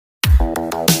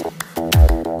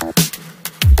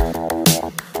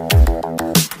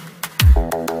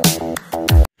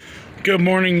Good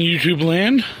morning, YouTube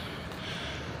land.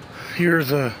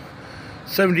 Here's a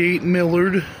 78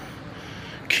 Millard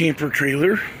camper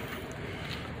trailer.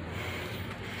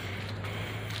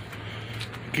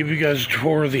 Give you guys a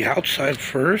tour of the outside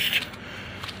first.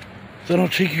 Then I'll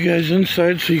take you guys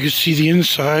inside so you can see the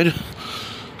inside.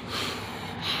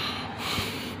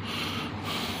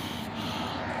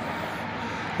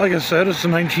 Like I said, it's a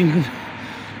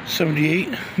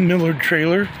 1978 Millard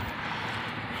trailer.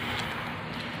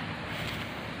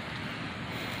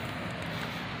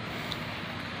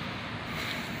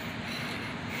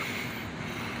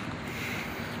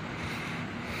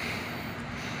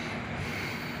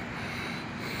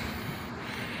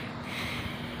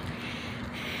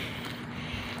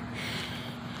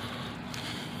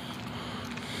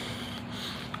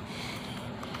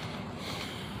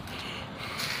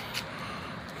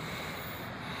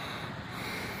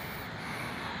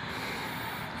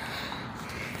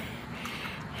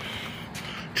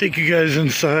 Take you guys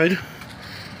inside.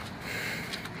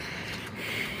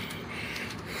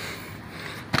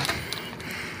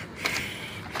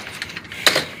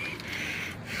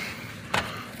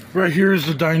 Right here is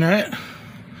the dinette.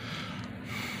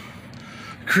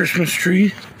 Christmas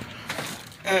tree.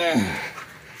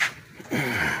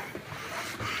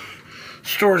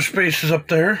 Storage space is up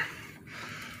there.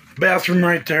 Bathroom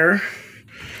right there.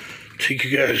 Take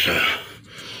you guys a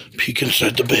peek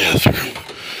inside the bathroom.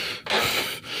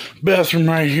 Bathroom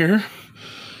right here.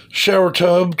 Shower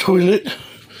tub, toilet.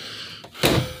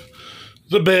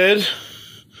 The bed.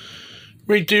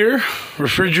 Right there.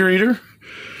 Refrigerator.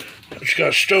 It's got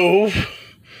a stove.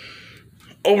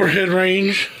 Overhead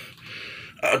range.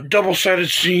 A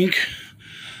double-sided sink.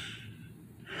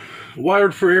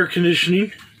 Wired for air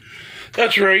conditioning.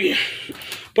 That's right.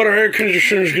 But our air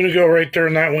conditioner is going to go right there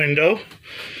in that window.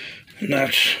 And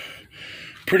that's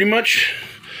pretty much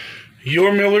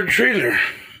your Millard trailer.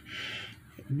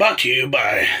 Brought to you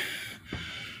by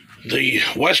the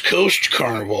West Coast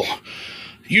Carnival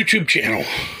YouTube channel.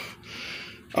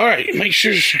 Alright, make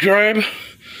sure to subscribe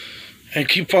and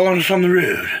keep following us on the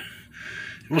road.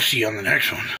 We'll see you on the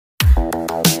next one.